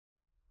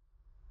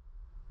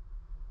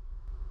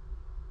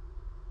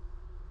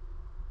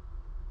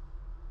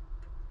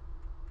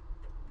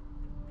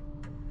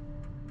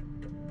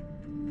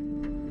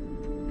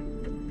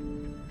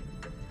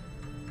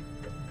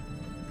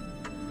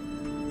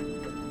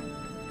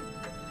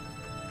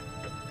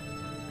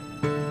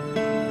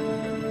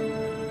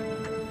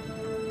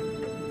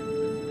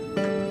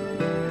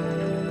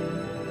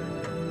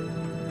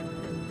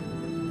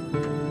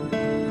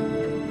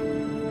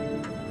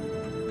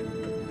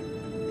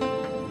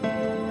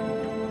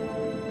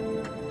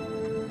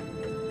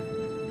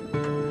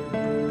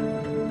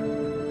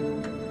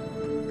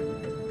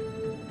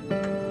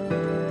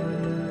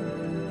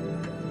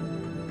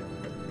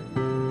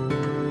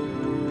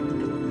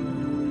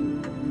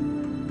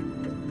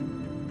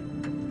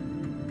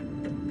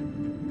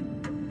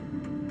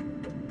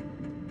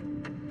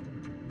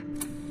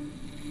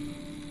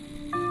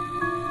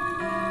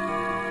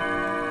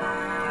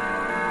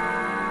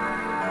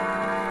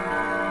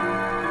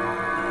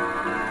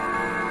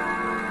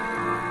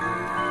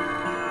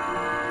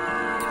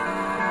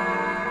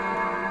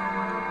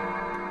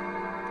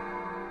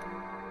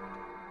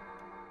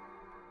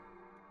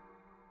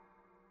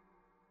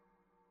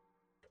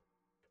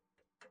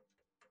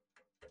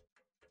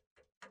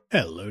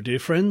Hello, dear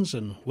friends,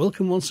 and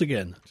welcome once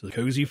again to the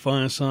cosy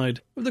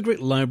fireside of the Great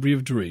Library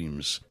of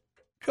Dreams.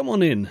 Come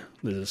on in,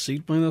 there's a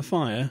seat by the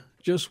fire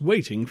just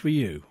waiting for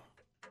you.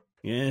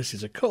 Yes,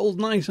 it's a cold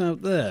night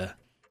out there,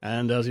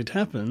 and as it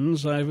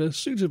happens, I've a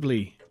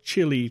suitably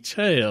chilly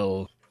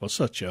tale for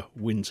such a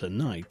winter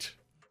night.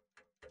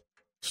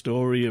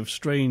 Story of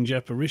strange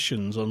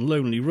apparitions on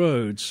lonely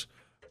roads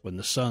when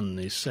the sun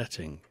is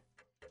setting.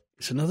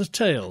 It's another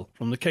tale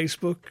from the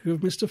casebook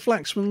of Mr.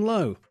 Flaxman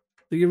Lowe,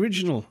 the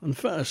original and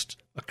first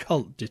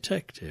occult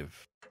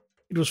detective.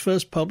 It was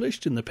first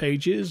published in the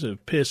pages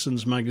of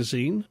Pearson's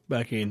magazine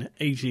back in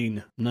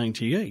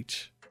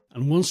 1898,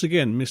 and once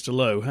again Mr.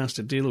 Lowe has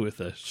to deal with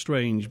a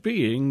strange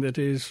being that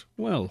is,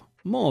 well,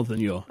 more than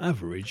your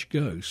average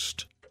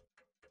ghost.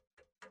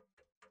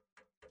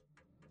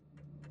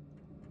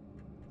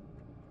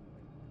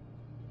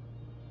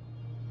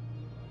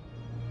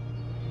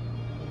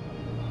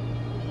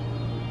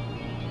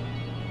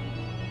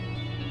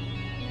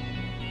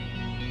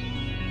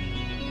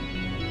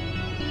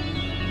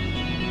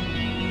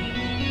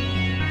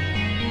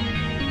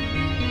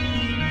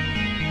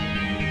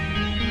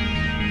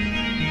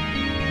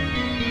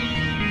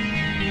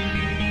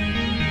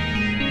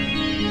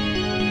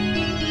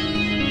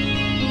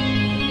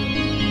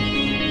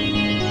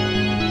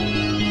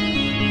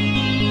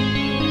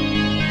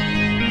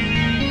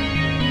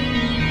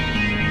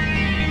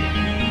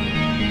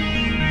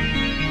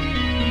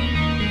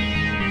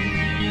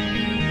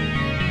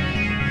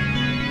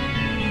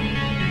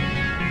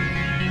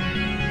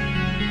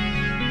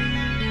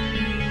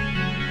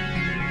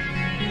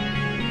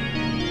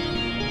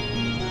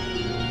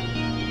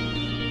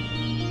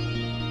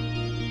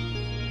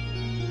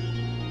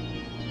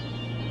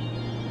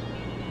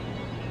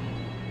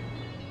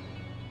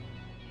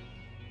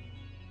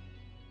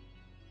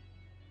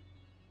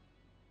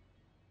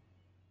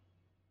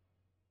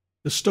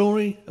 The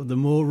Story of the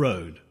Moor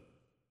Road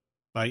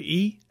by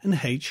E.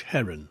 and H.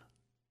 Heron.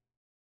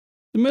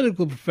 The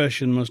medical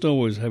profession must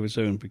always have its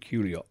own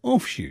peculiar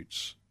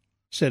offshoots,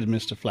 said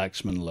Mr.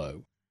 Flaxman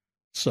Lowe.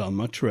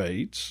 Some are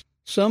trades,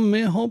 some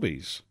mere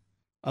hobbies.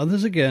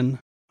 Others again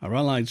are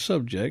allied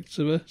subjects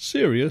of a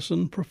serious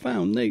and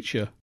profound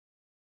nature.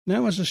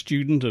 Now, as a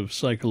student of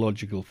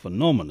psychological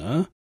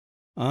phenomena,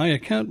 I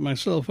account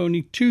myself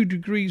only 2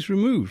 degrees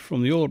removed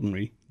from the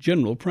ordinary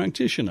general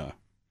practitioner.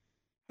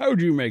 "How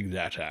do you make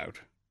that out?"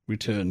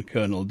 returned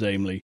Colonel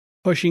Dameley,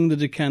 pushing the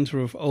decanter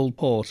of old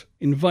port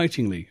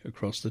invitingly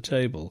across the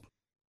table.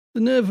 "The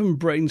nerve and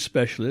brain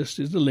specialist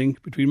is the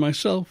link between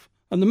myself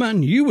and the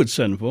man you would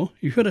send for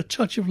if you had a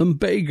touch of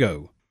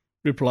lumbago,"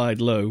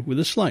 replied Lowe with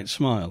a slight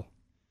smile.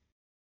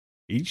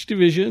 "Each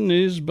division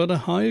is but a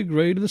higher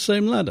grade of the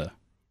same ladder,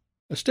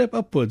 a step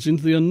upwards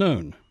into the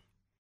unknown.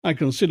 I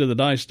consider that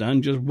I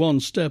stand just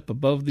 1 step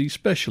above the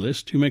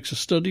specialist who makes a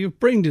study of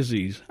brain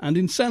disease and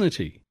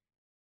insanity.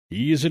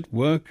 He is at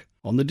work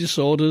on the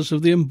disorders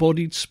of the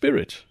embodied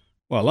spirit,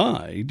 while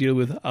I deal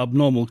with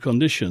abnormal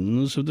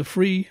conditions of the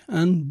free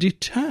and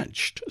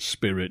detached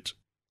spirit."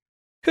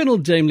 Colonel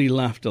Dameley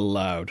laughed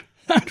aloud.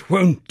 "That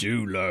won't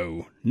do,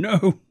 Lowe.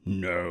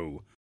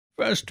 No.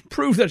 First,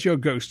 prove that your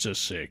ghosts are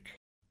sick."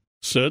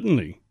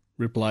 "Certainly,"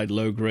 replied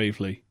Lowe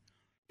gravely.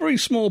 "A very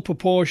small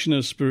proportion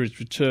of spirits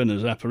return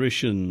as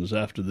apparitions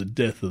after the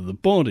death of the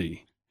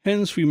body.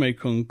 Hence we may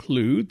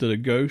conclude that a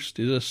ghost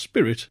is a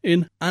spirit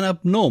in an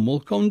abnormal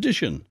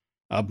condition.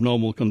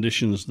 Abnormal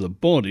conditions of the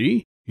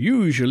body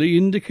usually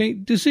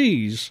indicate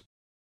disease.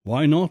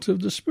 Why not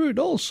of the spirit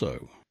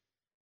also?"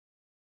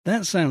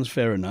 "That sounds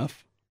fair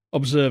enough,"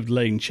 observed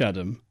Lane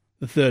Chatham,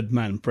 the third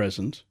man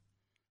present.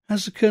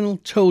 "Has the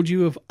Colonel told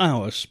you of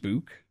our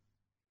spook?"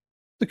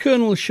 The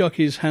Colonel shook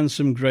his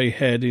handsome grey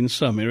head in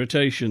some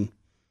irritation.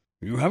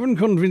 "You haven't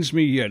convinced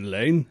me yet,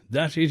 Lane,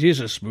 that it is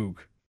a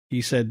spook,"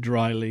 he said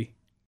dryly.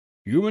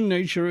 "Human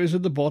nature is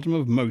at the bottom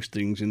of most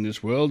things in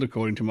this world,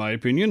 according to my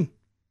opinion."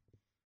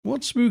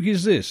 "What spook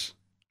is this?"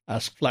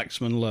 asked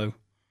Flaxman Lowe.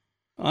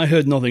 "I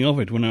heard nothing of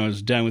it when I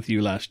was down with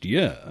you last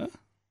year."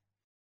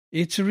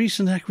 "It's a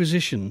recent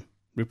acquisition,"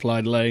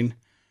 replied Lane.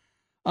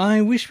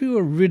 "I wish we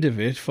were rid of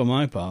it for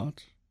my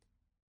part."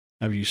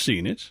 "Have you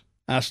seen it?"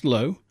 asked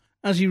Lowe,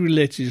 as he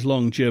relit his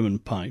long German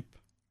pipe.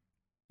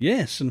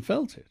 "Yes, and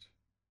felt it."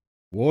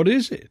 "What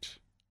is it?"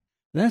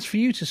 "That's for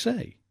you to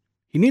say.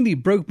 He nearly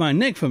broke my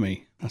neck for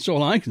me, that's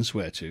all I can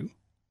swear to."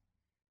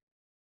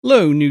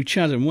 Lowe knew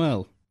Chatham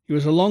well. He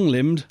was a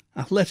long-limbed,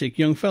 athletic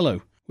young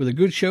fellow, with a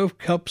good show of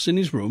cups in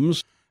his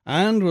rooms,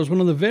 and was one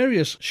of the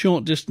various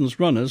short-distance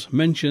runners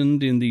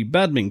mentioned in the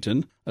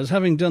Badminton as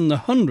having done the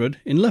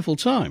 100 in level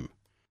time,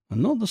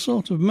 and not the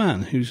sort of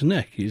man whose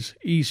neck is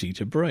easy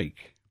to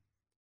break.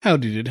 "How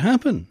did it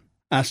happen?"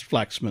 asked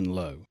Flaxman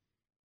Lowe.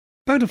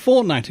 "About a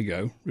fortnight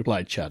ago,"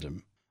 replied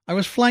Chatham. "I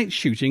was flight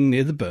shooting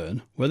near the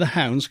burn where the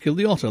hounds killed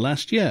the otter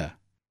last year.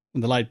 When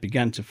the light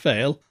began to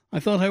fail, I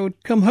thought I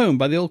would come home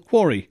by the old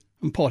quarry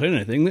and pot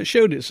anything that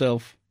showed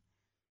itself.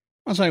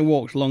 As I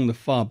walked along the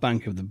far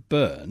bank of the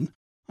burn,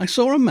 I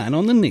saw a man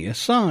on the near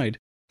side,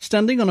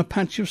 standing on a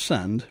patch of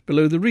sand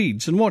below the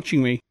reeds and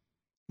watching me.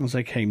 As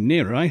I came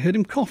nearer, I heard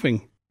him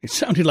coughing, It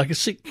sounded like a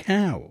sick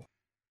cow.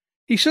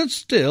 He stood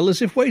still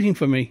as if waiting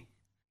for me.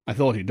 I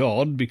thought it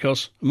odd,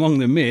 because among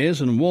the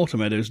meres and water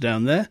meadows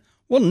down there,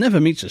 one never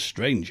meets a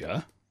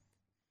stranger.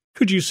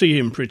 Could you see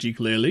him pretty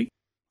clearly?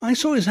 I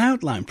saw his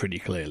outline pretty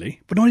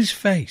clearly, but not his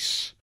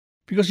face,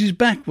 because his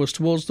back was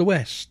towards the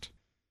west.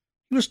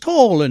 He was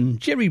tall and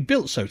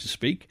jerry-built, so to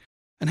speak,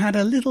 and had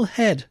a little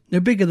head no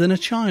bigger than a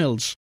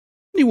child's.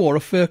 And he wore a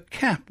fur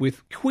cap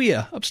with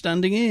queer,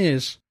 upstanding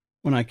ears.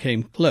 When I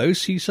came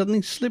close, he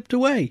suddenly slipped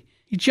away.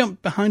 He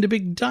jumped behind a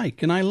big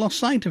dyke, and I lost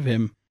sight of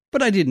him.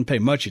 But I didn't pay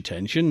much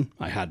attention.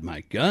 I had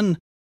my gun,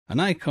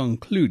 and I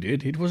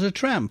concluded it was a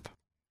tramp.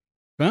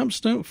 Tramps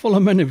don't follow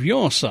men of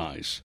your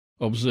size,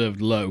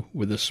 observed Lowe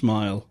with a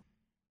smile.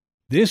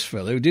 This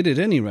fellow did at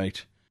any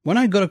rate. When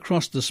I got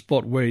across the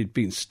spot where he'd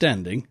been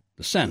standing,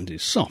 the sand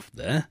is soft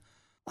there,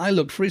 I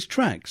looked for his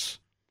tracks.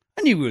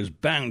 I knew he was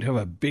bound to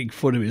have a big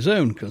foot of his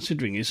own,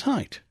 considering his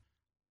height.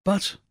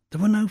 But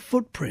there were no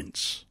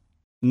footprints.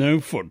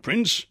 No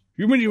footprints?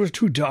 You mean it was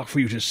too dark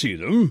for you to see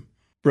them?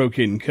 Broke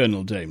in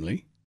Colonel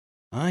Damley.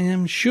 I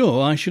am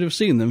sure I should have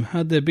seen them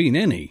had there been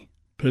any,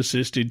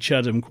 persisted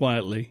Chatham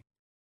quietly.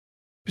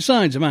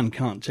 Besides, a man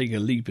can't take a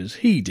leap as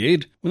he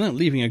did without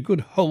leaving a good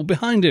hole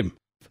behind him.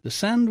 The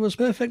sand was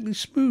perfectly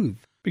smooth,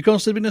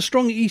 because there'd been a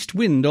strong east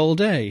wind all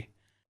day.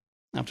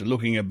 After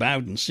looking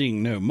about and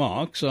seeing no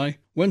marks, I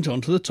went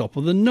on to the top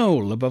of the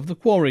knoll above the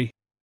quarry.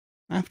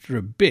 After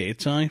a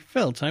bit, I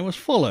felt I was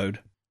followed,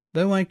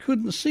 though I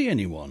couldn't see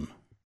anyone.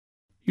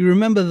 You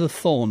remember the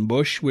thorn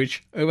bush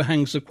which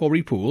overhangs the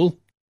quarry pool?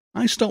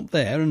 I stopped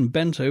there and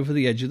bent over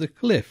the edge of the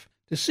cliff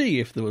to see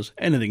if there was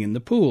anything in the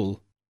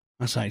pool.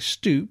 As I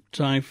stooped,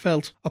 I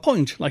felt a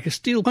point like a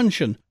steel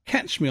puncheon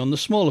catch me on the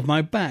small of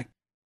my back.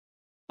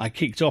 I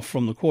kicked off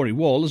from the quarry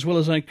wall as well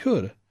as I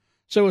could,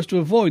 so as to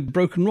avoid the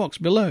broken rocks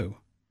below,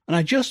 and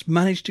I just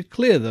managed to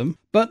clear them,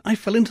 but I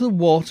fell into the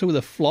water with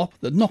a flop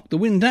that knocked the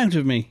wind out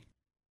of me.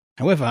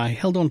 However, I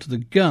held on to the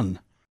gun,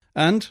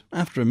 and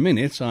after a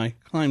minute I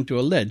climbed to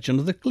a ledge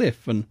under the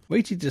cliff and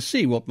waited to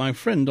see what my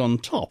friend on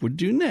top would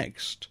do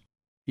next.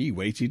 He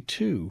waited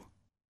too.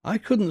 I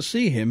couldn't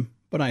see him,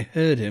 but I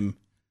heard him.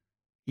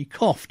 He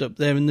coughed up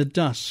there in the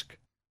dusk,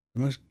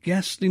 the most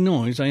ghastly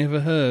noise I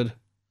ever heard.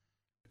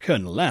 The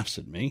Colonel laughs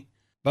at me,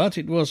 but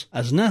it was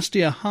as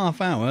nasty a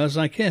half-hour as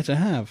I care to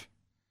have.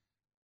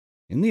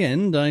 In the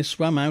end I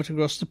swam out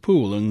across the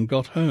pool and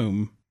got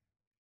home.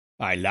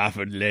 I laugh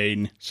at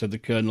Lane, said the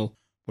Colonel,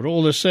 but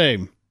all the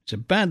same, it's a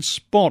bad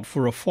spot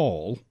for a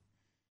fall.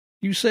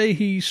 You say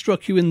he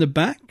struck you in the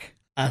back?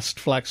 Asked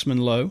Flaxman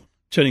Lowe,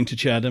 turning to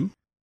Chatham.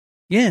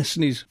 Yes,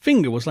 and his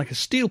finger was like a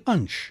steel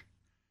punch.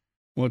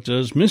 What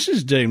does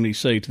Mrs. Damley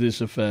say to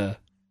this affair?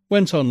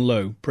 Went on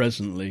Lowe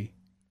presently.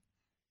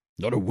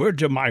 Not a word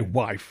to my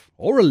wife,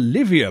 or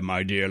Olivia,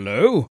 my dear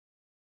Lowe,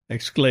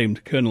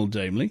 exclaimed Colonel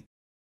Damley.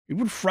 It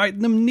would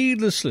frighten them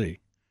needlessly.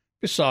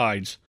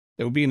 Besides,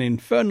 there would be an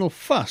infernal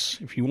fuss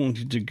if you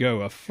wanted to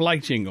go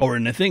a-flighting or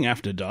anything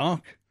after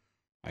dark.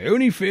 I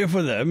only fear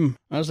for them,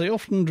 as they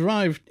often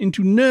drive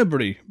into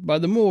Nurbury by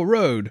the moor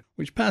road,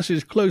 which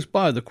passes close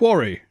by the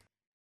quarry.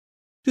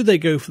 Do they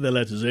go for their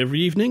letters every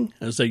evening,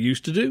 as they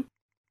used to do?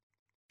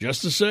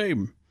 Just the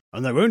same,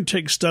 and they won't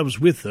take Stubbs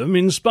with them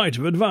in spite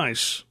of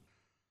advice.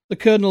 The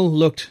Colonel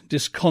looked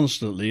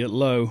disconsolately at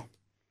Lowe.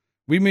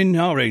 Women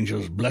are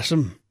angels, bless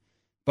 'em.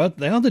 But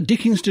they are the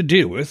dickens to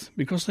deal with,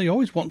 because they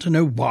always want to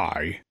know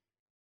why.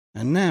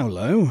 And now,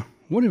 Lowe,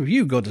 what have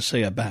you got to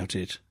say about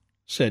it?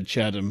 Said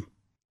Chatham.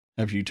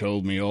 Have you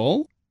told me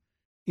all?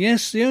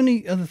 Yes, the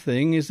only other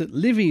thing is that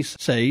Livy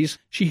says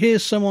she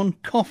hears someone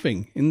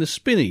coughing in the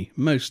spinney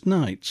most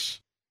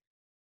nights.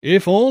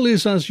 If all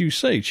is as you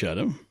say,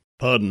 Chatham,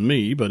 pardon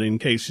me, but in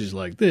cases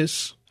like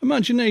this,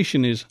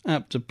 imagination is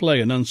apt to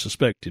play an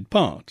unsuspected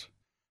part.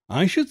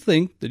 I should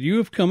think that you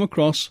have come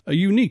across a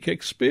unique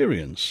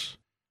experience.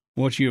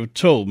 What you have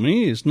told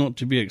me is not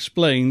to be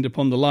explained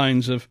upon the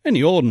lines of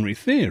any ordinary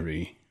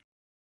theory.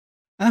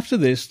 After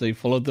this they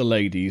followed the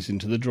ladies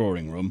into the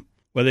drawing-room,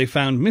 where they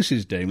found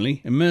Mrs.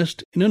 Damley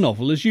immersed in a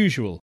novel as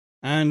usual,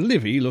 and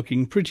Livy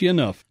looking pretty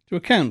enough to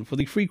account for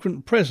the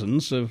frequent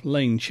presence of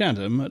Lane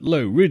Chatham at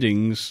Lowe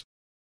Riddings.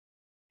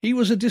 He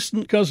was a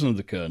distant cousin of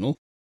the Colonel,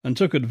 and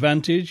took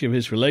advantage of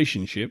his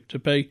relationship to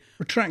pay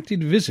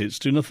protracted visits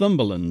to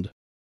Northumberland.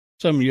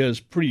 Some years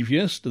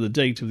previous to the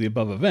date of the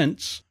above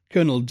events,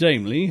 Colonel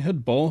Damley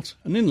had bought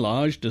and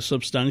enlarged a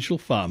substantial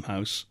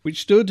farmhouse,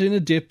 which stood in a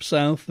dip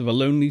south of a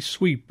lonely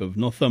sweep of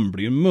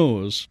Northumbrian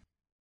moors.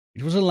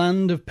 It was a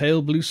land of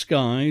pale blue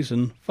skies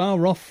and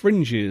far-off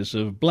fringes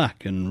of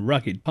black and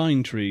ragged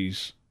pine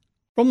trees.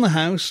 From the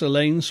house a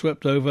lane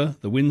swept over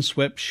the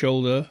wind-swept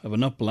shoulder of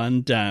an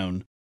upland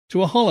down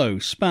to a hollow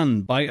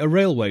spanned by a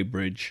railway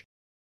bridge,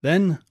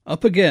 then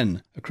up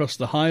again across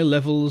the high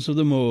levels of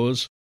the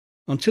moors,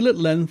 until at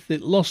length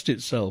it lost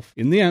itself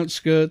in the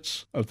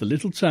outskirts of the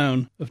little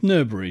town of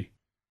Nurbury.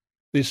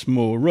 This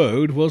moor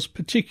road was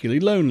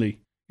particularly lonely.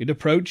 It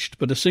approached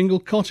but a single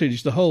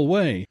cottage the whole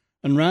way,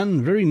 and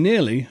ran very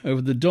nearly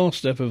over the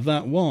doorstep of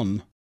that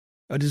one,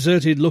 a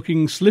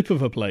deserted-looking slip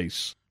of a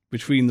place,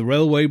 between the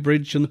railway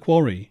bridge and the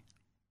quarry.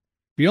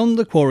 Beyond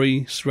the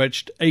quarry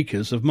stretched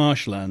acres of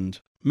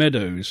marshland,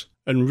 meadows,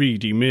 and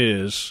reedy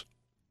meres,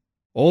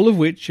 all of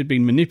which had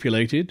been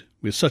manipulated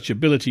with such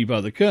ability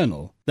by the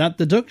Colonel that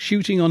the duck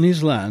shooting on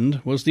his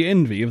land was the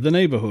envy of the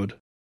neighbourhood.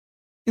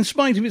 In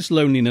spite of its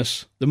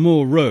loneliness, the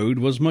moor road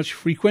was much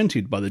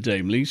frequented by the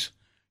Dameleys,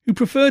 who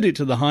preferred it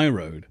to the high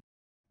road,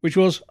 which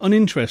was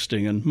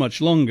uninteresting and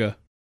much longer.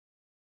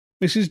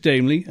 Mrs.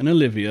 Dameley and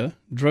Olivia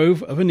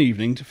drove of an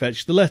evening to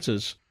fetch the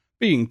letters.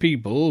 Being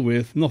people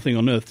with nothing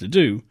on earth to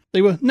do,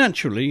 they were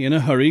naturally in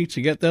a hurry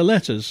to get their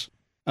letters,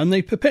 and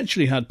they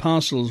perpetually had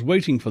parcels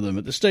waiting for them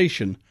at the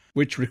station,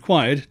 which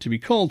required to be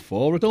called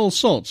for at all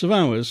sorts of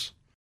hours.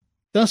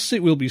 Thus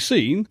it will be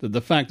seen that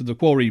the fact of the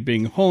quarry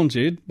being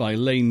haunted by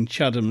Lane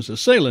Chadham's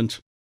assailant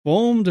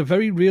formed a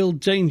very real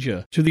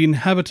danger to the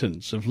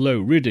inhabitants of Low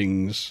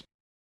Riddings.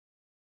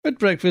 At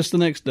breakfast the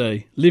next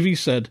day, Livy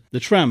said the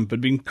tramp had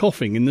been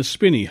coughing in the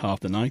spinney half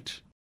the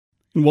night.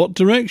 "In what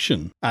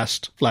direction?"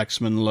 asked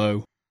Flaxman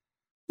Low.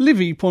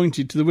 Livy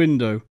pointed to the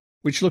window,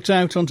 which looked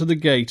out onto the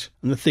gate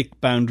and the thick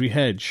boundary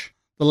hedge,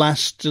 the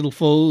last still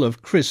full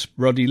of crisp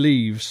ruddy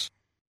leaves.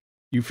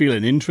 "You feel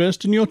an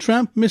interest in your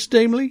tramp, Miss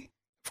Dameley?"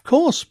 "Of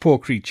course, poor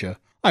creature.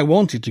 I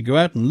wanted to go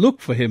out and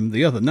look for him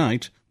the other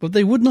night, but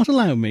they would not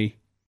allow me."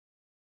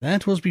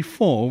 "That was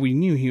before we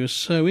knew he was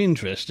so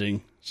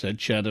interesting," said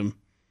Chadham.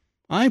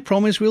 "I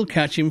promise we'll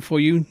catch him for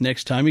you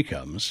next time he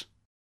comes."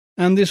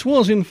 And this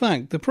was, in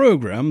fact, the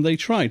programme they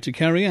tried to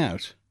carry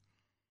out.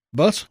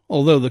 But,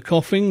 although the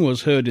coughing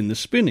was heard in the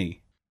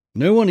spinney,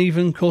 no one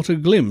even caught a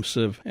glimpse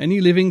of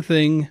any living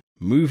thing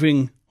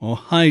moving or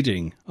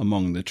hiding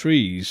among the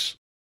trees.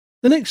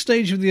 The next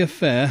stage of the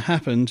affair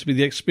happened to be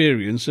the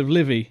experience of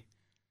Livy.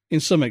 In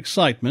some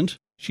excitement,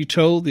 she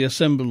told the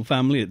assembled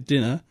family at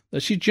dinner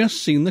that she'd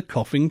just seen the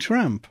coughing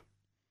tramp.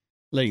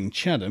 Lane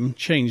Chadham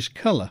changed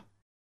colour.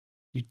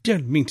 "You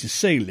don't mean to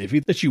say, Livy,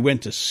 that you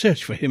went to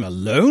search for him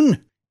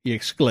alone?" he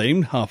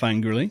exclaimed, half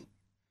angrily.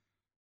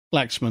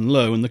 Flaxman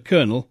Low and the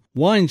Colonel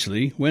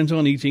wisely went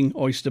on eating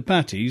oyster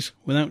patties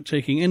without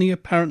taking any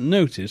apparent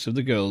notice of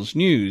the girl's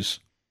news.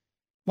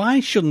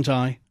 "Why shouldn't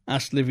I?"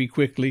 asked Livy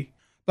quickly.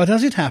 "But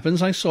as it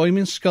happens, I saw him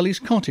in Scully's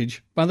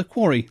cottage by the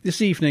quarry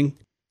this evening."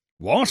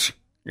 "What?"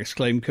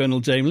 exclaimed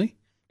Colonel Dameley.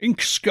 "In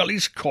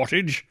Scully's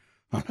cottage?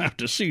 I'll have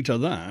to see to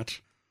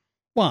that."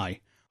 "Why,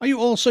 are you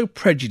all so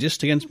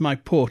prejudiced against my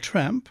poor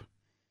tramp?"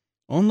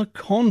 "On the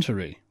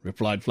contrary,"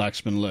 replied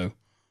Flaxman Low.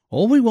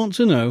 "All we want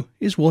to know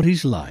is what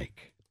he's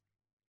like."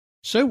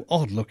 "So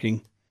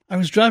odd-looking. I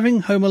was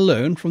driving home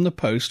alone from the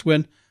post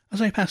when,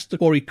 as I passed the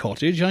quarry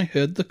cottage, I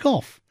heard the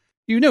cough.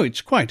 You know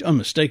it's quite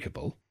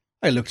unmistakable.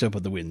 I looked up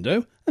at the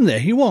window, and there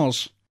he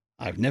was.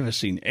 I've never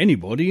seen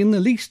anybody in the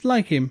least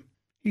like him.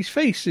 His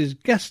face is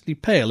ghastly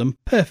pale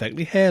and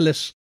perfectly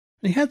hairless,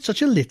 and he had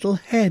such a little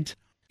head.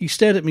 He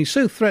stared at me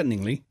so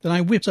threateningly that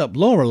I whipped up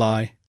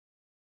Lorelei."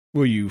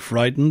 "Were you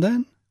frightened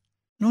then?"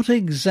 "Not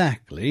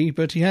exactly,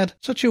 but he had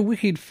such a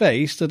wicked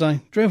face that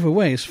I drove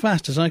away as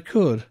fast as I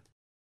could."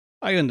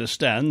 "I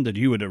understand that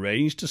you had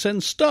arranged to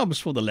send Stubbs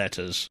for the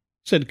letters,"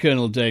 said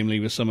Colonel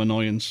Dameley with some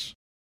annoyance.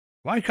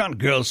 "Why can't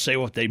girls say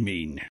what they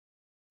mean?"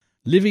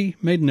 Livy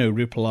made no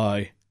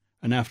reply,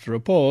 and after a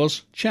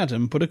pause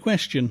Chadham put a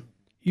question.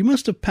 "You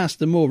must have passed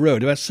the moor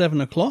road about 7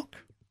 o'clock?"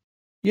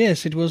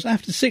 "Yes, it was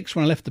after 6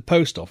 when I left the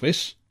post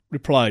office,"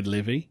 replied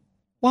Livy.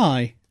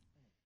 "Why?"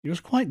 "It was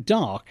quite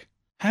dark.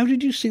 How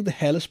did you see the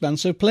hairless man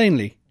so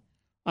plainly?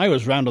 I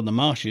was round on the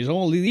marshes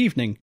all the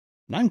evening,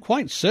 and I'm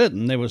quite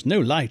certain there was no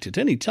light at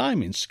any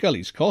time in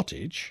Scully's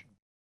cottage."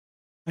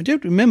 "I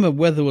don't remember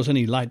whether there was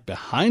any light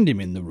behind him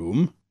in the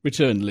room,"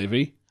 returned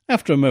Livy,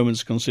 after a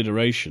moment's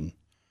consideration.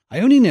 "I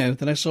only know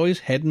that I saw his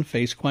head and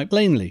face quite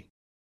plainly."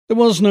 There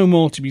was no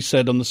more to be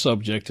said on the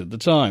subject at the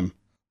time,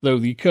 though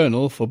the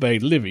Colonel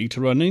forbade Livy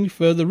to run any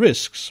further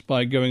risks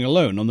by going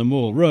alone on the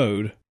moor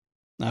road.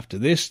 After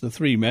this the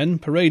three men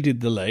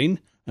paraded the lane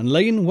and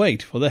lay in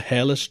wait for the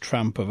hairless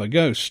tramp of a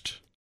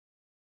ghost.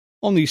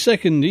 On the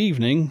second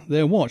evening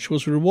their watch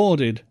was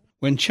rewarded,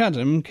 when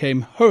Chadham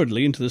came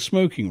hurriedly into the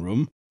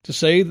smoking-room to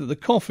say that the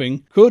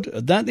coughing could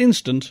at that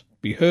instant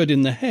be heard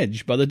in the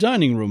hedge by the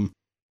dining-room.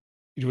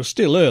 It was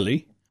still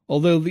early,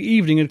 although the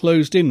evening had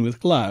closed in with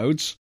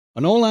clouds,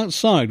 and all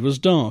outside was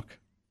dark.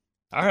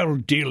 "I'll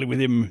deal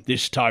with him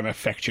this time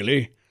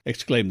effectually,"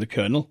 exclaimed the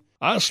Colonel.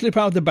 "I'll slip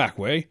out the back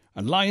way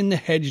and lie in the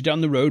hedge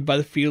down the road by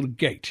the field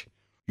gate.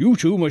 You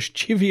two must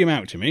chivvy him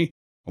out to me,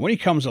 and when he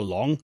comes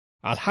along,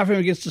 I'll have him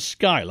against the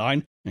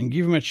skyline and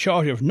give him a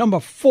charge of number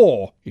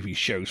 4 if he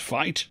shows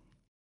fight."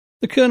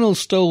 The Colonel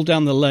stole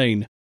down the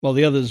lane, while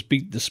the others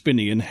beat the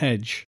spinney and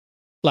hedge.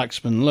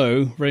 Flaxman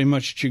Low very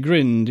much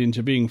chagrined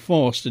into being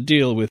forced to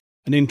deal with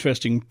an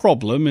interesting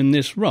problem in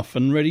this rough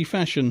and ready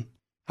fashion.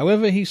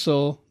 However, he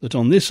saw that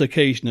on this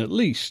occasion at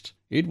least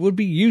it would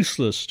be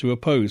useless to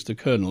oppose the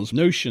Colonel's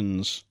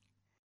notions.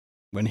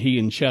 When he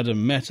and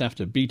Chadham met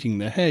after beating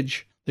the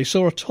hedge, they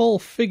saw a tall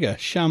figure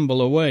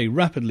shamble away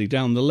rapidly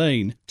down the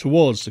lane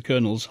towards the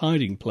Colonel's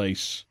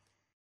hiding-place.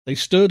 They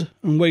stood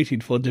and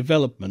waited for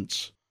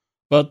developments,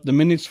 But the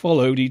minutes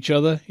followed each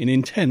other in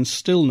intense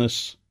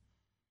stillness.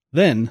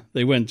 Then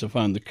they went to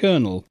find the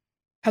Colonel.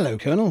 "Hello,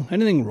 Colonel.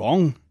 Anything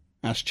wrong?"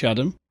 asked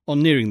Chatham,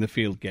 on nearing the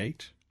field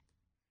gate.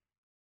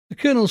 The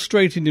Colonel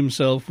straightened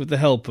himself with the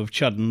help of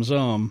Chatham's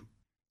arm.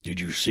 "Did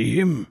you see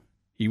him?"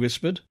 he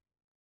whispered.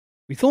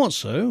 "We thought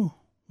so.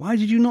 Why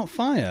did you not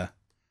fire?"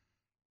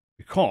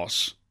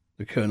 "Because,"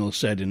 the Colonel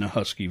said in a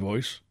husky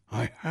voice,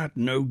 "I had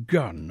no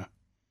gun."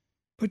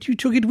 "But you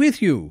took it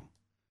with you."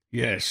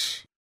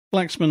 "Yes."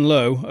 Flaxman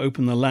Lowe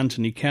opened the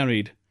lantern he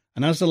carried,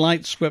 and as the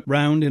light swept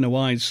round in a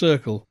wide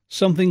circle,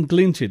 something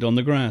glinted on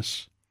the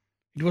grass.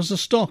 It was the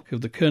stock of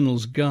the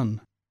Colonel's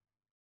gun.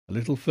 A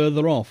little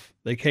further off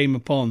they came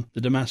upon the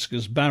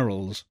Damascus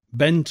barrels,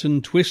 bent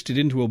and twisted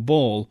into a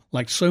ball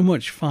like so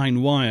much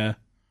fine wire.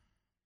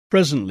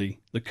 Presently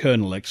the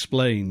Colonel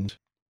explained.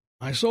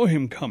 "I saw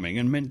him coming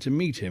and meant to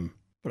meet him,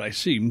 but I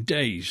seemed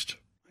dazed.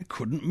 I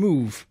couldn't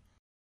move.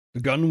 The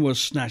gun was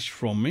snatched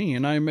from me,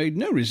 and I made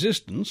no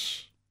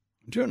resistance.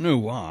 I don't know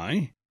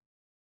why."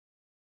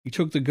 He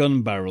took the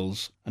gun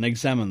barrels and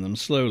examined them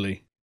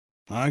slowly.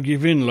 "I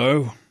give in,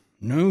 Lowe.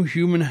 No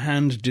human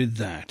hand did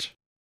that."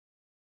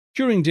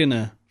 During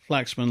dinner,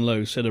 Flaxman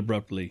Lowe said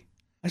abruptly,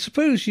 "I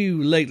suppose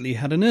you lately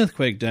had an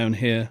earthquake down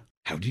here."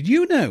 "How did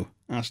you know?"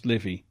 asked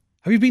Livy.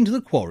 "Have you been to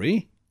the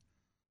quarry?"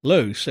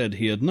 Lowe said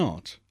he had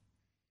not.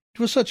 "It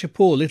was such a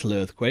poor little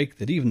earthquake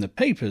that even the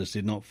papers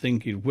did not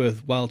think it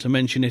worth while to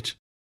mention it,"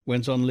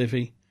 went on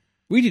Livy.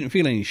 "We didn't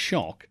feel any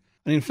shock,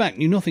 and in fact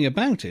knew nothing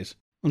about it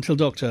until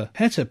Dr.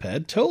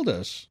 Petterped told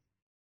us."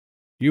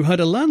 "You had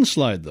a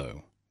landslide,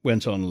 though,"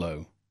 went on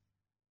Lowe.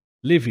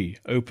 Livy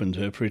opened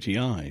her pretty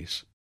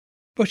eyes.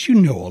 "But you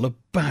know all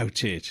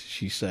about it,"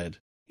 she said.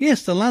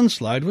 "Yes, the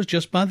landslide was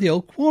just by the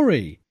old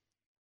quarry."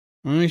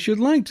 "I should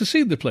like to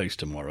see the place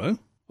tomorrow,"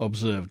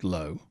 observed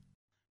Lowe.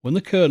 When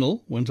the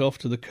Colonel went off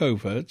to the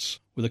coverts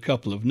with a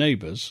couple of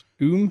neighbours,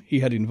 whom he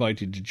had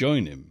invited to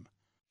join him,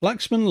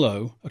 Flaxman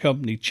Lowe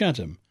accompanied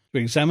Chatham to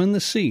examine the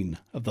scene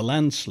of the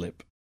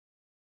landslip.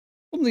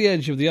 From the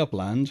edge of the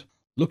upland,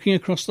 looking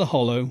across the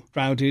hollow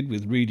crowded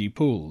with reedy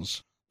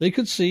pools, they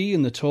could see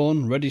in the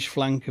torn reddish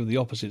flank of the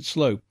opposite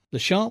slope the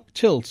sharp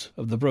tilt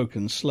of the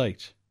broken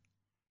slate.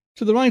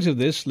 To the right of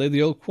this lay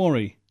the old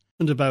quarry,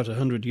 and about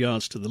 100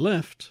 yards to the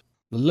left,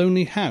 the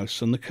lonely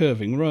house and the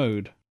curving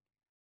road.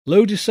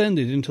 Lowe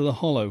descended into the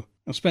hollow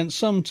and spent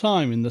some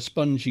time in the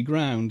spongy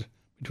ground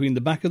between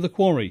the back of the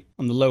quarry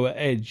and the lower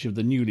edge of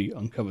the newly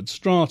uncovered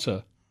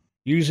strata,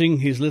 using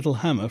his little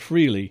hammer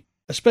freely,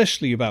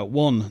 especially about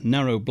one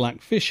narrow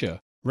black fissure,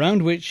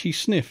 round which he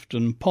sniffed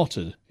and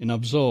pottered in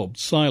absorbed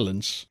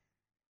silence.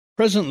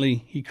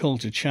 Presently he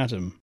called to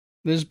Chatham.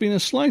 "There's been a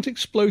slight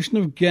explosion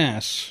of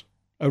gas,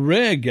 a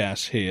rare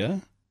gas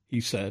here," he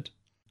said.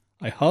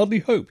 "I hardly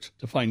hoped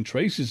to find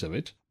traces of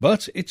it,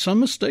 but it's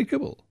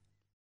unmistakable."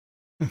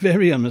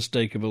 "Very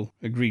unmistakable,"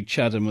 agreed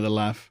Chatham with a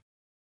laugh.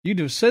 "You'd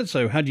have said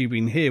so had you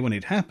been here when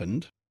it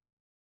happened."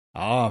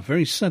 "Ah,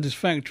 very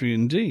satisfactory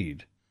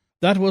indeed.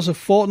 That was a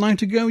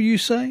fortnight ago, you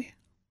say?"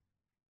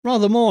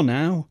 "Rather more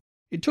now.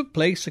 It took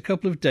place a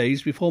couple of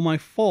days before my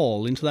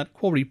fall into that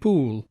quarry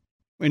pool."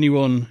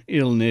 "Anyone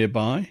ill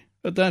nearby?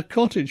 At that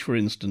cottage, for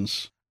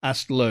instance?"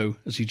 asked Lowe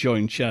as he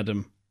joined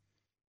Chatham.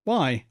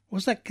 "Why,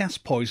 was that gas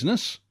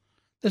poisonous?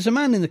 There's a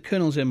man in the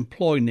Colonel's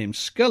employ named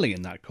Scully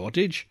in that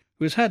cottage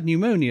who has had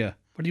pneumonia,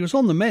 but he was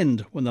on the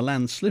mend when the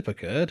landslip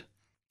occurred.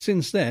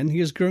 Since then he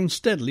has grown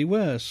steadily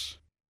worse."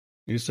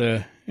 "Is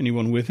there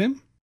anyone with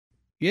him?"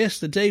 "Yes,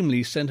 the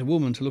Dameleys sent a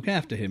woman to look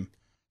after him.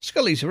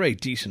 Scully's a very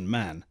decent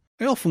man.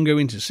 I often go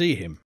in to see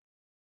him."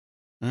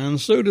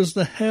 "And so does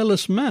the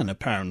hairless man,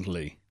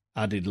 apparently,"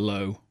 added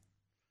Lowe.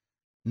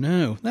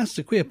 "No, that's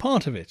the queer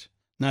part of it.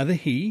 Neither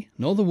he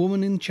nor the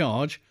woman in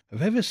charge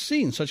have ever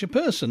seen such a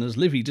person as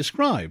Livy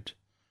described.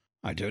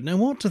 I don't know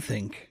what to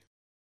think."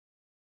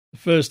 "The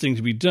first thing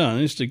to be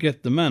done is to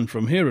get the man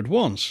from here at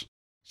once,"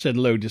 said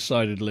Lowe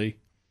decidedly.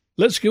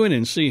 "Let's go in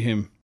and see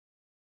him."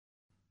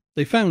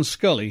 They found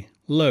Scully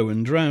low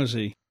and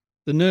drowsy.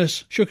 The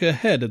nurse shook her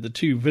head at the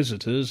two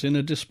visitors in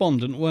a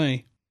despondent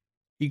way.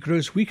 "He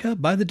grows weaker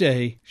by the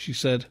day," she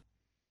said.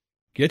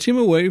 "Get him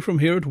away from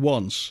here at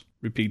once,"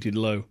 repeated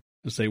Lowe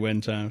as they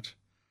went out.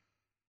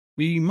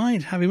 "We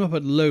might have him up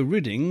at Low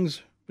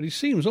Riddings, but he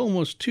seems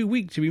almost too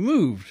weak to be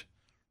moved,"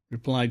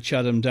 replied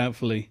Chatham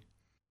doubtfully.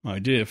 "My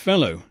dear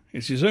fellow,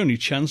 it's his only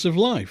chance of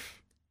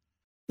life."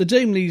 The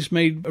Dameleys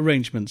made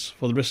arrangements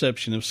for the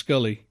reception of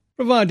Scully,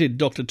 provided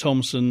Dr.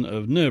 Thompson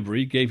of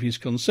Nurbury gave his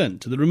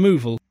consent to the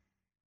removal.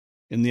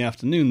 In the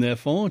afternoon,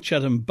 therefore,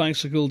 Chatham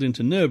bicycled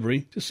into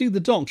Nurbury to see the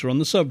doctor on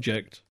the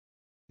subject.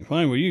 "If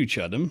I were you,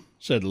 Chatham,"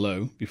 said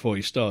Lowe before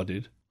he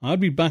started, "I'd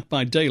be back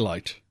by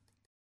daylight."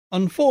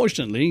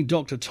 Unfortunately,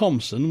 Dr.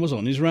 Thompson was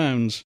on his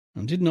rounds,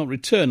 and did not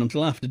return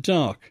until after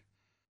dark,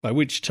 by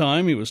which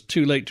time it was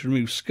too late to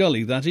remove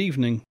Scully that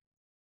evening.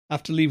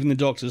 After leaving the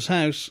doctor's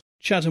house,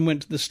 Chatham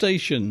went to the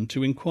station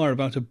to inquire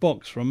about a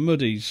box from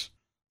Mudie's.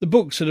 The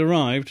books had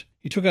arrived.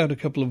 He took out a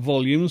couple of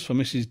volumes for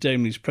Mrs.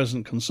 Dameley's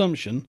present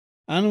consumption,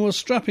 and was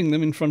strapping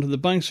them in front of the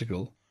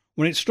bicycle,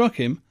 when it struck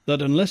him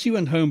that unless he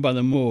went home by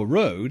the Moor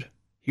Road,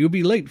 he would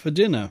be late for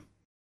dinner.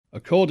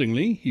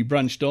 Accordingly, he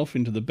branched off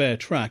into the bare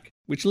track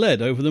which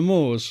led over the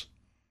moors.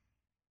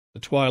 The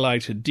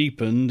twilight had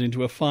deepened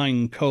into a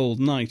fine cold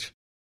night,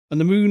 and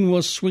the moon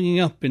was swinging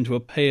up into a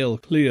pale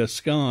clear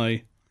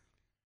sky.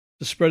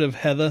 The spread of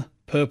heather,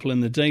 purple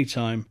in the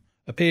daytime,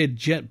 appeared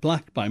jet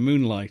black by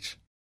moonlight,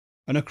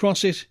 and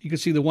across it he could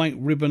see the white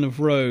ribbon of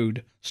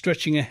road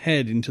stretching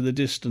ahead into the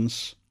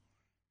distance.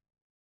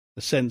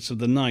 The scents of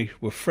the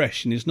night were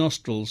fresh in his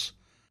nostrils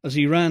as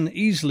he ran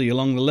easily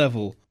along the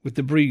level with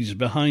the breeze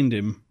behind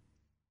him.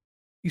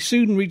 He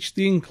soon reached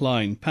the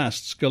incline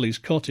past Scully's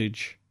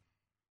cottage.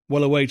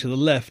 Well away to the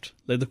left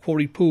lay the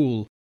quarry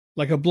pool,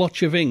 like a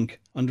blotch of ink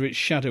under its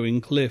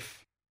shadowing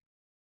cliff.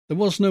 There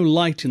was no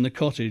light in the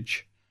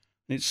cottage,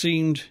 and it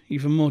seemed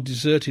even more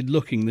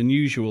deserted-looking than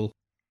usual.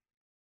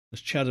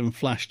 As Chatham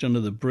flashed under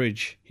the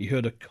bridge, he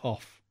heard a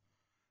cough,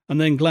 and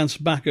then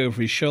glanced back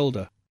over his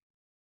shoulder.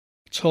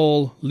 A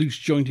tall,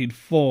 loose-jointed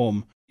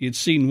form he had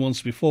seen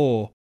once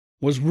before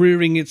was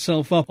rearing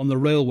itself up on the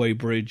railway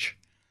bridge.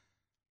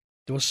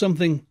 There was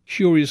something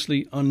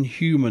curiously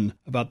unhuman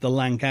about the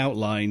lank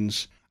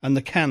outlines and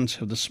the cant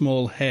of the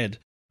small head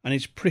and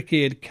its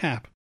prick-eared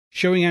cap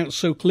showing out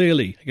so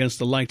clearly against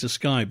the lighter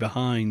sky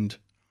behind.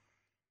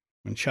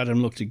 When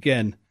Chatham looked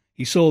again,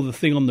 he saw the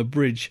thing on the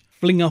bridge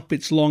fling up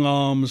its long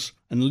arms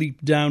and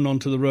leap down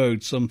onto the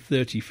road some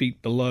 30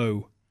 feet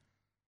below.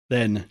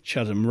 Then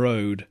Chatham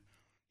rode.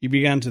 He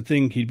began to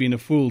think he'd been a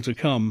fool to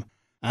come,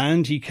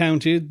 and he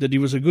counted that he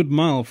was a good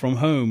mile from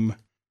home.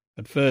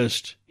 At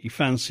first he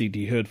fancied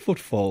he heard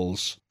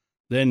footfalls.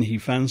 Then he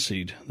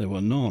fancied there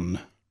were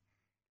none.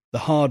 The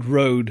hard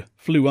road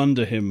flew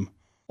under him.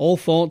 All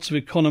thoughts of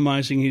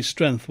economizing his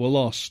strength were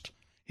lost.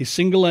 His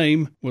single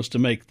aim was to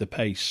make the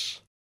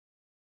pace.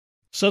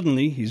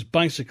 Suddenly his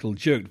bicycle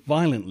jerked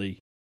violently,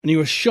 and he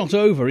was shot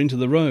over into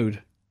the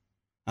road.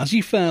 As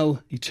he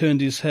fell, he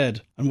turned his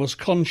head and was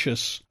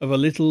conscious of a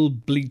little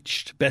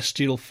bleached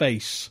bestial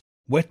face,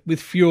 wet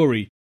with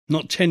fury,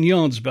 not 10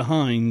 yards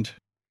behind.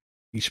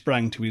 He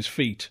sprang to his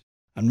feet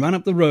and ran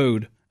up the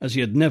road as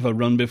he had never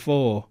run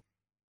before.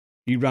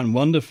 He ran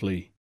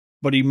wonderfully,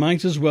 but he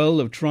might as well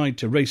have tried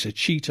to race a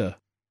cheetah.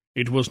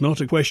 It was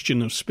not a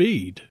question of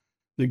speed.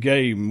 The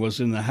game was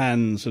in the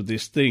hands of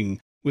this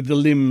thing with the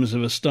limbs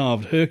of a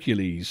starved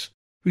Hercules,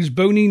 whose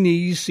bony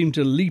knees seemed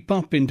to leap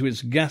up into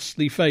its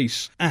ghastly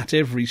face at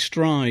every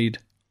stride.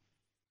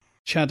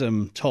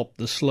 Chatham topped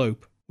the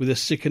slope with a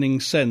sickening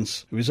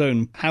sense of his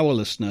own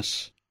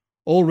powerlessness.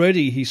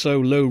 Already he saw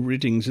low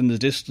riddings in the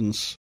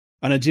distance,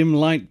 and a dim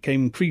light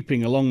came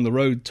creeping along the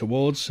road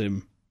towards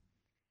him.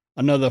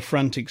 Another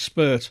frantic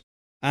spurt,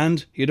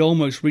 and he had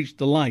almost reached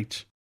the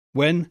light,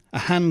 when a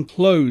hand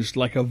closed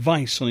like a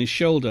vice on his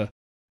shoulder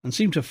and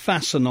seemed to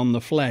fasten on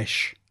the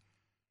flesh.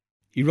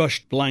 He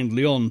rushed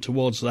blindly on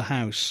towards the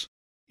house.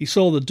 He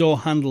saw the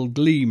door-handle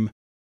gleam,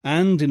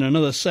 and in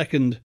another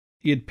second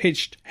he had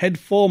pitched head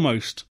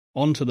foremost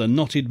onto the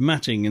knotted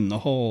matting in the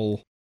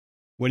hall.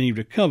 When he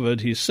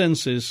recovered his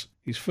senses,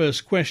 his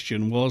first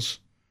question was,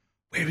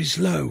 "Where is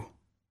Lowe?"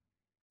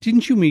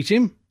 "Didn't you meet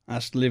him?"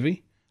 asked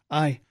Livy.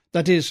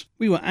 That is,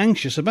 we were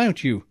anxious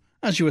about you,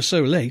 as you were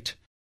so late.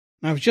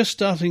 I was just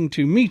starting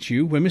to meet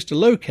you when Mr.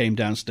 Lowe came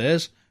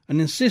downstairs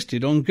and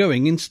insisted on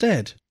going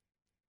instead."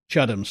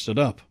 Chatham stood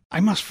up. "I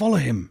must follow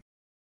him."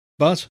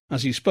 But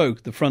as he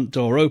spoke, the front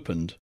door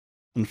opened,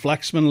 and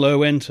Flaxman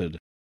Lowe entered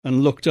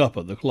and looked up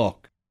at the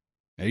clock.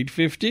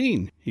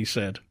 8:15, he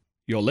said.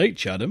 "You're late,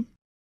 Chatham."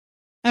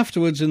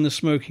 Afterwards, in the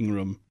smoking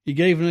room, he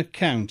gave an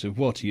account of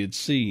what he had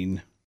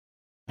seen.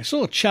 "I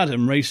saw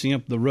Chatham racing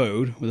up the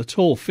road with a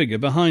tall figure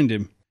behind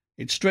him.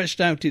 It stretched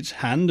out its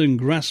hand and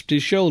grasped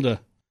his shoulder.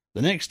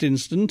 The next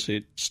instant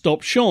it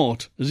stopped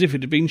short, as if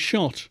it had been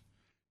shot.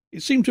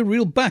 It seemed to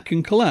reel back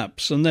and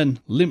collapse, and then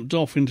limped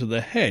off into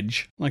the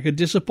hedge like a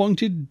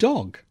disappointed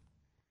dog."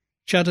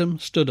 Chatham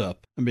stood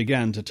up and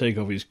began to take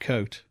off his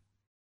coat.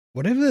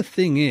 "Whatever the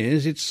thing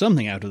is, it's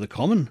something out of the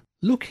common.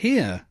 Look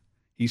here,"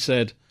 he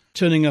said,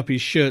 turning up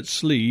his shirt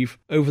sleeve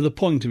over the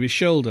point of his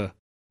shoulder,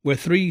 where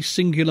 3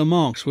 singular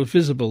marks were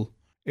visible,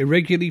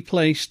 irregularly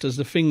placed as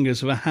the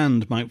fingers of a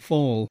hand might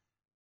fall.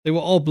 They were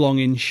oblong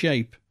in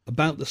shape,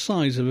 about the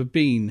size of a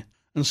bean,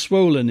 and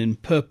swollen in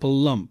purple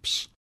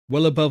lumps,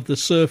 well above the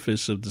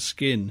surface of the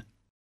skin.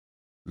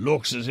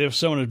 "Looks as if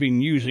someone had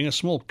been using a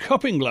small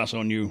cupping glass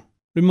on you,"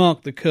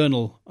 remarked the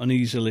Colonel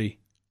uneasily.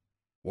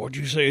 "What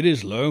do you say it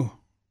is, Lowe?"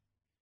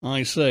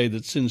 "I say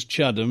that since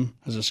Chatham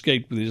has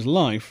escaped with his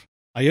life,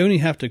 I only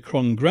have to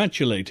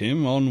congratulate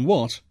him on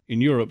what,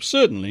 in Europe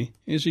certainly,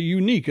 is a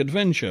unique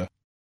adventure."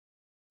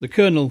 The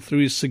Colonel threw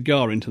his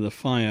cigar into the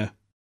fire.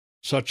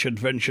 "Such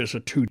adventures are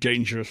too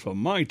dangerous for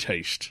my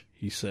taste,"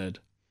 he said.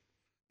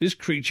 "This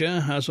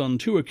creature has on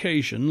 2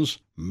 occasions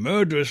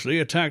murderously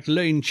attacked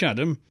Lane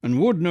Chatham, and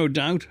would, no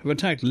doubt, have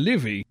attacked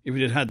Livy if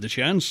it had had the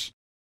chance.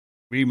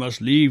 We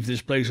must leave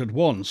this place at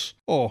once,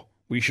 or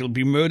we shall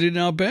be murdered in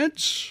our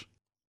beds."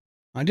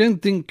 "I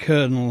don't think,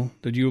 Colonel,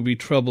 that you will be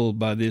troubled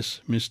by this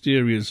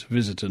mysterious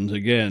visitant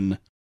again,"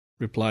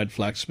 replied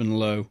Flaxman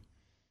Lowe.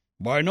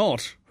 "Why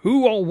not?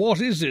 Who or what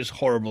is this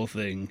horrible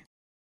thing?"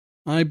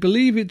 I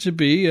believe it to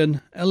be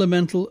an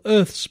elemental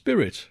earth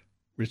spirit,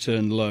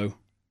 returned Lowe.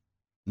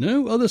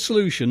 No other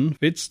solution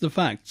fits the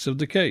facts of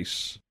the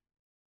case.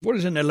 What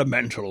is an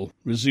elemental?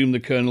 Resumed the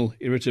Colonel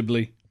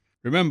irritably.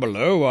 Remember,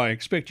 Lowe, I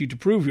expect you to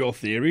prove your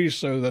theories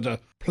so that a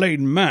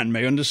plain man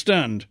may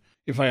understand,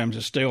 if I am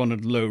to stay on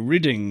at Low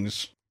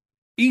Riddings.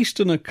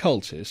 Eastern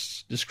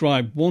occultists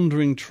describe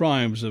wandering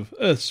tribes of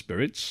earth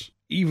spirits,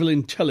 evil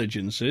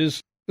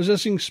intelligences,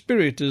 possessing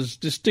spirit as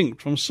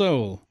distinct from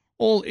soul,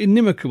 all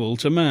inimical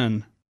to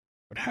man.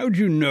 But how do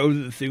you know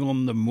that the thing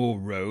on the Moor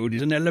Road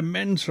is an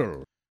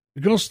elemental?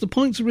 Because the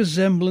points of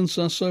resemblance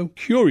are so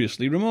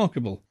curiously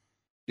remarkable.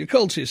 The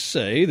occultists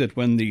say that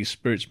when these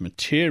spirits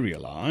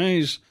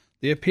materialize,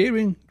 they appear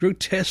in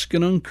grotesque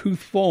and uncouth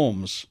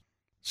forms.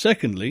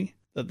 Secondly,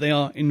 that they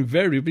are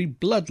invariably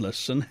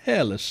bloodless and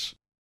hairless.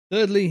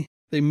 Thirdly,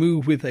 they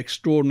move with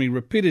extraordinary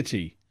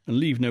rapidity and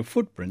leave no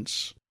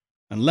footprints.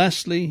 And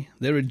lastly,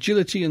 their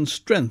agility and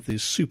strength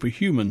is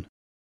superhuman.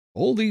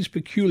 All these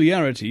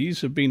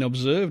peculiarities have been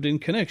observed in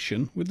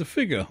connection with the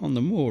figure on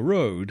the Moor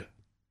Road.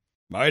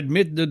 I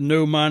admit that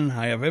no man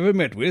I have ever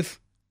met with,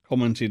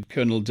 commented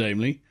Colonel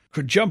Damley,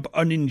 could jump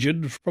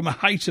uninjured from a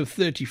height of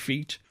 30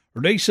 feet,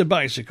 race a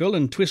bicycle,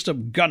 and twist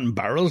up gun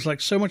barrels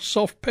like so much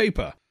soft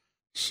paper.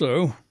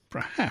 So,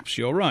 perhaps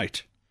you're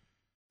right.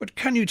 But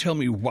can you tell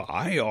me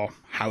why, or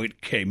how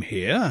it came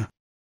here?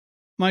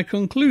 My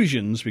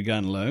conclusions,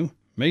 began Lowe,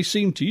 may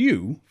seem to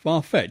you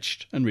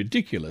far-fetched and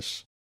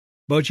ridiculous,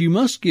 but you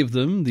must give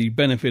them the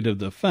benefit of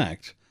the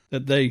fact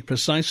that they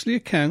precisely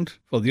account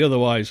for the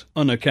otherwise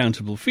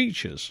unaccountable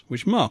features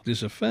which mark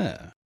this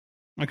affair.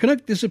 I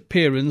connect this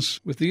appearance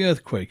with the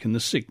earthquake and the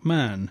sick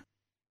man.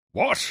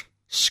 What?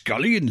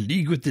 Scully in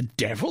league with the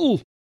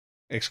devil?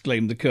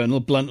 Exclaimed the Colonel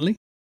bluntly.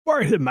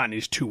 Why, the man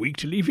is too weak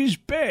to leave his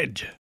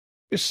bed.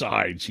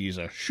 Besides, he is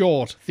a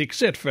short,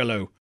 thick-set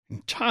fellow,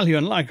 entirely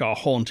unlike our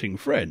haunting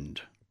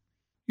friend.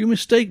 You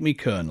mistake me,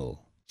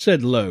 Colonel,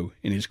 said Lowe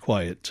in his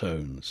quiet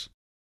tones.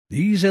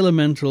 These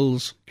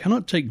elementals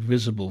cannot take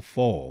visible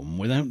form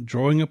without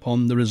drawing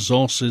upon the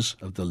resources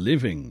of the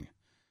living.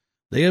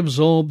 They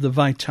absorb the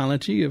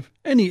vitality of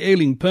any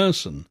ailing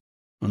person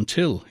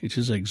until it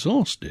is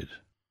exhausted,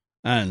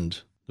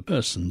 and the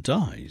person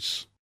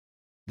dies.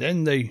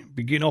 Then they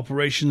begin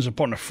operations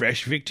upon a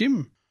fresh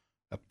victim?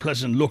 A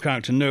pleasant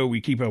lookout to know we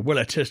keep a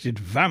well-attested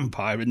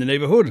vampire in the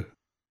neighbourhood.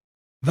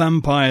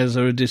 Vampires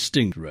are a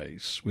distinct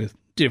race, with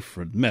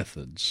different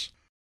methods.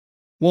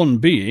 One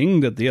being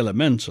that the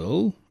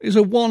elemental is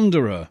a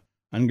wanderer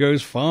and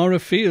goes far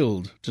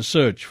afield to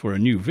search for a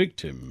new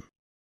victim.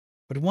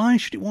 But why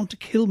should it want to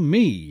kill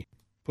me?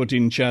 Put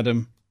in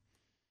Chatham.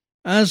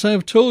 As I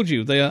have told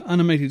you, they are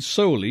animated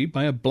solely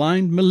by a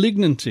blind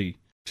malignity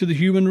to the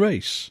human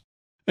race,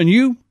 and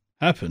you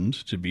happened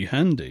to be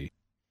handy.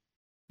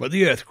 But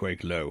the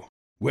earthquake, Lowe,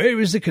 where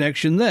is the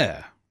connection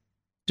there?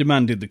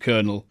 Demanded the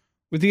Colonel,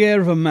 with the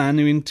air of a man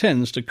who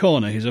intends to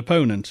corner his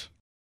opponent.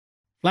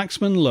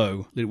 Flaxman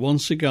Lowe lit one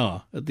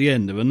cigar at the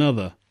end of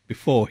another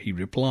before he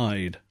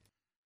replied.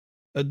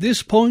 At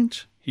this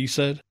point, he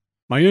said,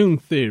 my own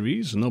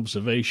theories and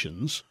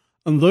observations,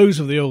 and those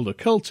of the old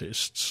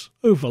occultists,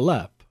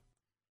 overlap.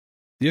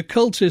 The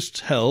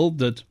occultists held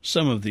that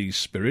some of these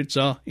spirits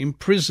are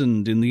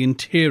imprisoned in the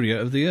interior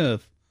of the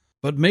earth,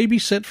 but may be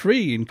set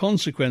free in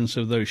consequence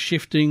of those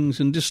shiftings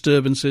and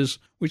disturbances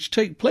which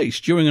take place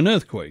during an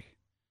earthquake.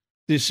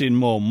 This, in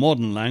more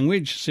modern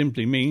language,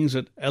 simply means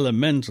that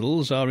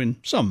elementals are in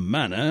some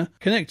manner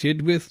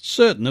connected with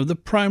certain of the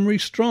primary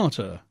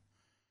strata.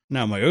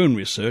 Now, my own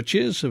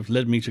researches have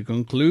led me to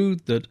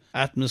conclude that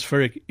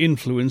atmospheric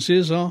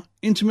influences are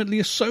intimately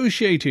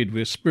associated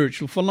with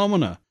spiritual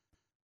phenomena.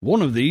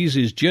 One of these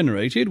is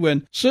generated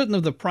when certain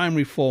of the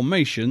primary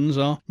formations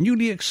are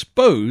newly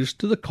exposed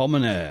to the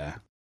common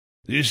air.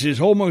 This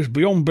is almost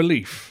beyond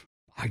belief.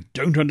 I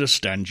don't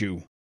understand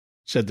you,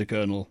 said the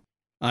Colonel.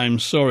 I am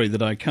sorry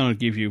that I cannot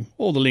give you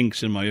all the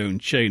links in my own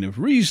chain of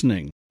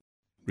reasoning,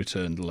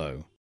 returned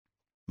Lowe.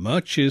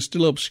 Much is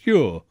still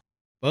obscure,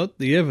 but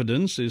the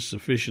evidence is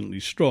sufficiently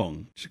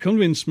strong to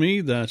convince me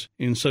that,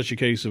 in such a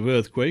case of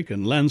earthquake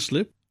and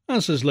landslip,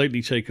 as has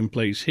lately taken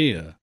place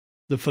here,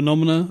 the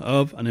phenomena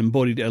of an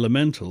embodied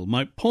elemental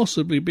might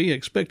possibly be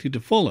expected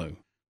to follow,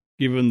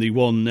 given the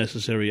one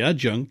necessary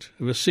adjunct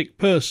of a sick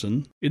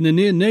person in the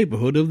near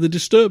neighbourhood of the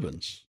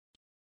disturbance.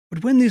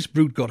 But when this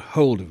brute got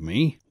hold of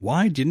me,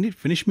 why didn't it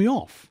finish me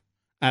off?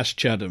 Asked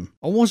Chatham.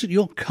 Or was it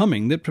your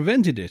coming that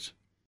prevented it?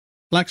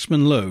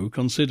 Flaxman Lowe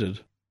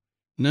considered.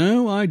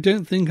 No, I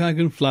don't think I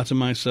can flatter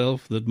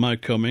myself that my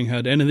coming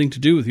had anything to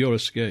do with your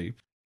escape.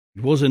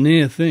 It was a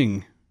near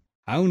thing.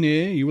 How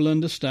near you will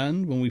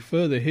understand when we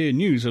further hear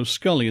news of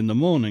Scully in the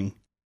morning.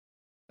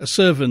 A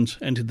servant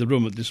entered the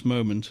room at this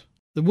moment.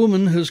 The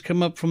woman has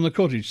come up from the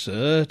cottage,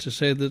 sir, to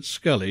say that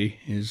Scully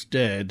is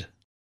dead.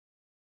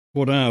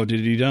 What hour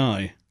did he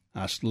die?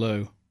 Asked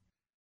Lowe.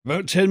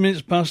 About 10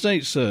 minutes past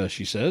 8, sir,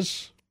 she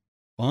says.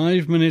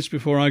 5 minutes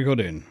before I got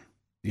in.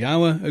 The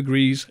hour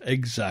agrees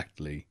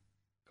exactly,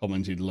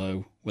 commented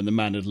Lowe, when the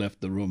man had left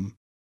the room.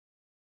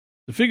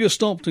 The figure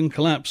stopped and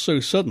collapsed so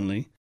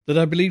suddenly that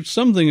I believed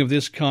something of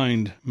this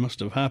kind must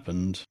have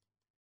happened.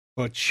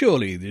 But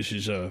surely this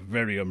is a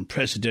very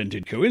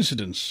unprecedented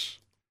coincidence.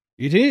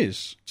 It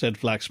is, said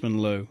Flaxman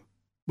Lowe,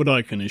 but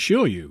I can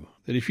assure you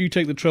that if you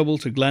take the trouble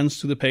to glance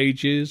through the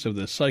pages of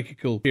the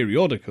psychical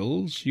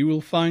periodicals, you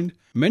will find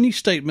many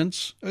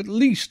statements at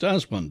least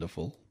as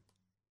wonderful.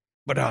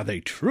 But are they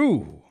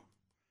true?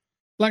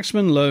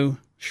 Flaxman Lowe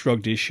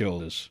shrugged his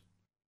shoulders.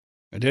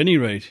 At any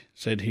rate,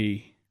 said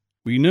he,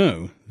 we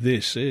know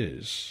this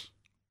is.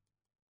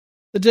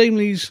 The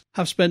Dameleys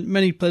have spent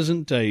many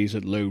pleasant days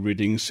at Low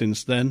Riddings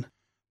since then,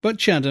 but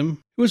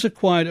Chatham, who has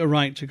acquired a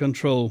right to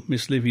control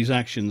Miss Livy's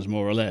actions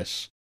more or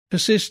less,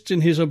 persists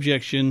in his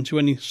objection to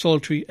any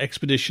solitary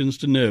expeditions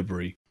to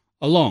Newbury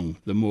along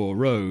the moor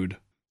road.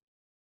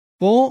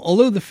 For,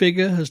 although the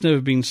figure has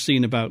never been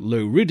seen about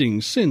Low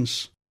Riddings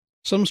since,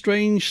 some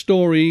strange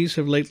stories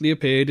have lately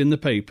appeared in the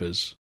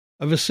papers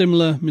of a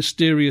similar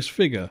mysterious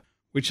figure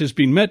which has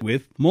been met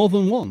with more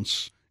than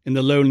once in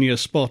the lonelier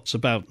spots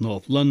about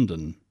North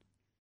London.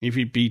 If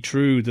it be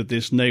true that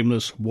this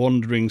nameless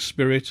wandering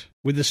spirit,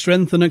 with the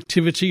strength and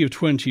activity of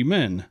 20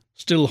 men,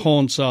 still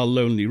haunts our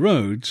lonely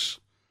roads,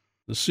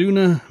 the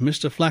sooner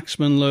Mr.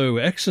 Flaxman Lowe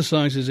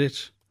exercises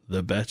it,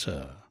 the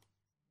better.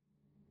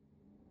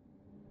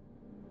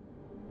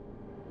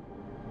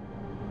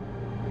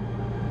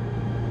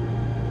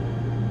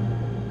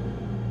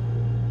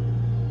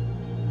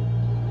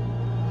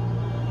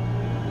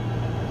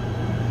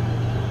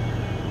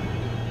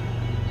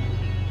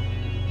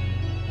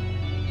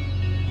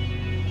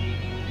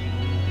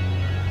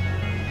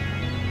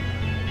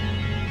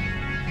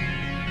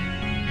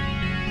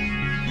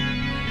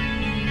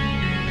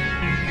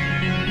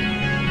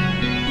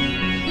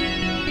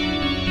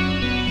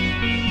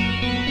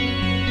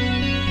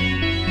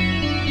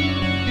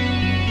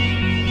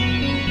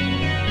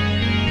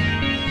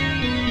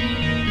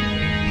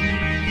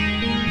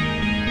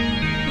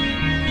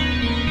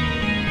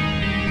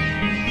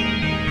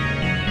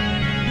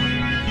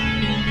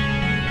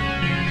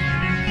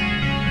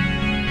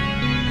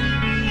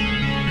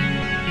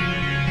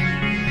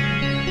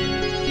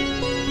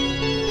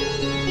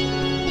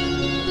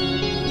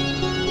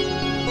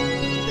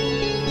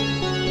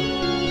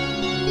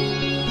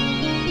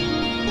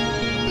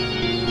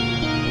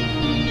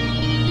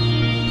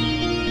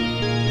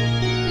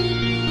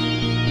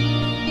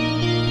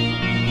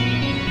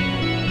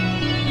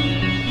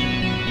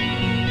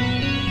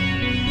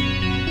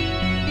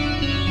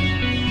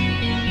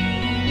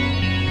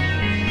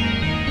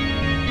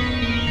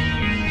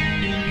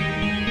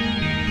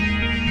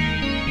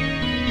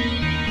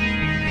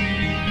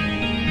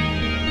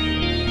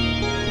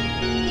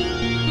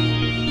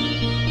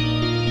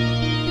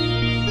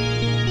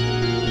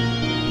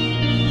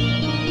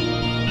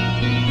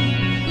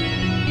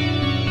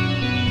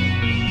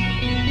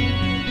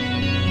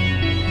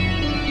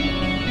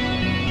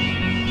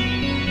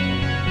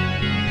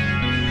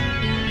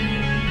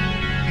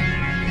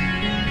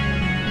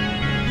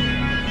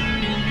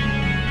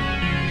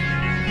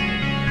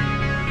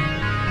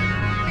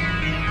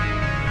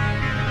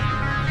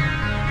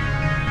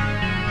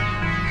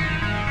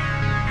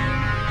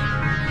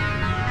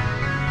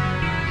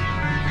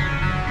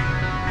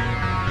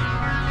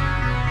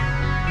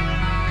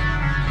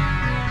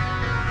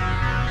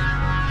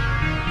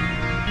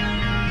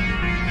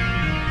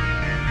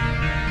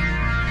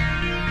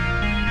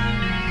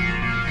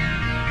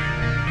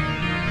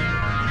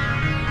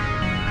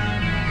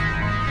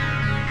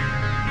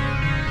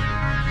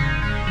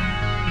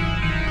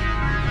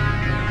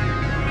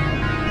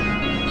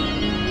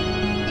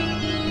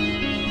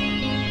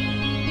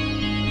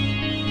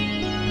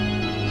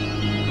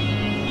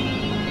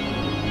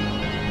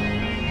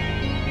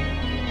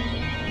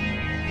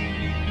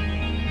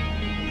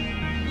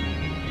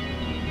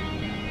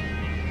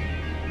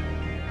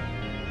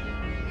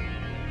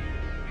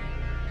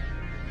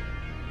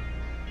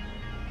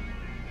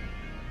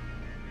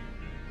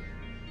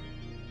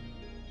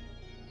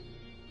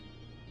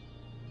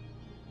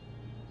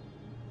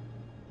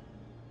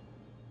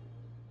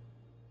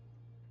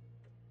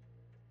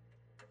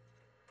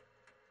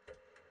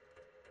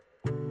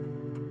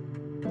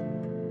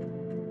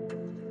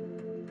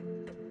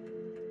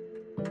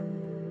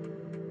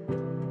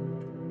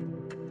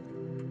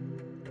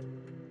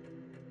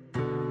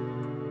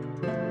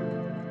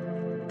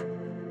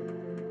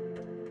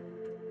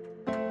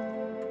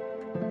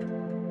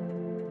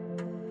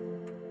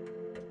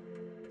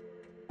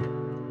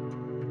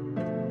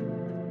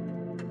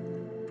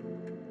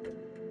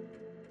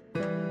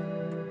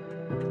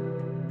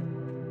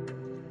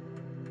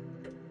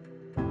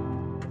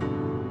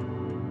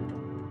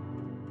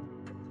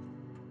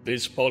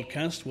 This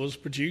podcast was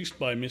produced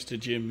by Mr.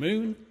 Jim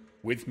Moon,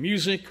 with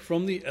music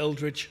from the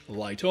Eldritch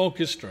Light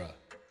Orchestra.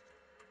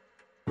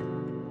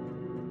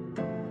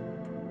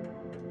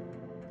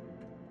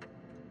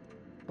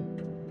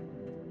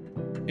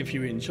 If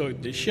you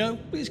enjoyed this show,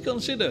 please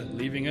consider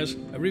leaving us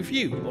a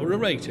review or a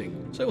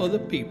rating so other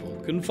people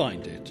can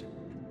find it.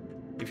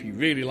 If you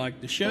really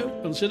like the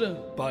show, consider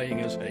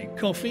buying us a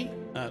coffee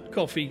at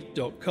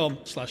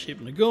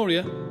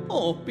ko-fi.com/Hypnagoria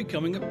or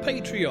becoming a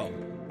Patreon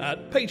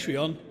at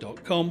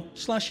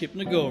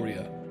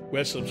patreon.com/Hypnagoria,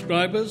 where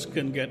subscribers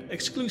can get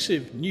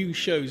exclusive new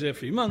shows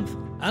every month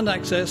and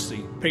access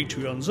the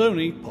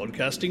Patreon's-only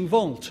podcasting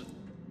vault.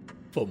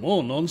 For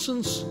more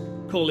nonsense,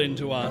 call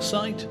into our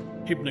site,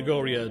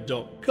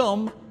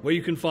 hypnagoria.com, where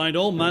you can find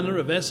all manner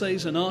of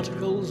essays and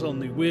articles on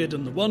the weird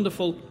and the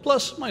wonderful,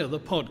 plus my other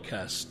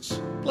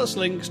podcasts, plus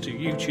links to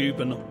YouTube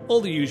and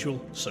all the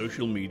usual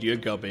social media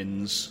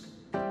gubbins.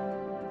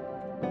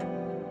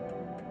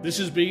 This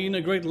has been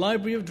a Great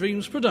Library of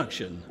Dreams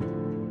production.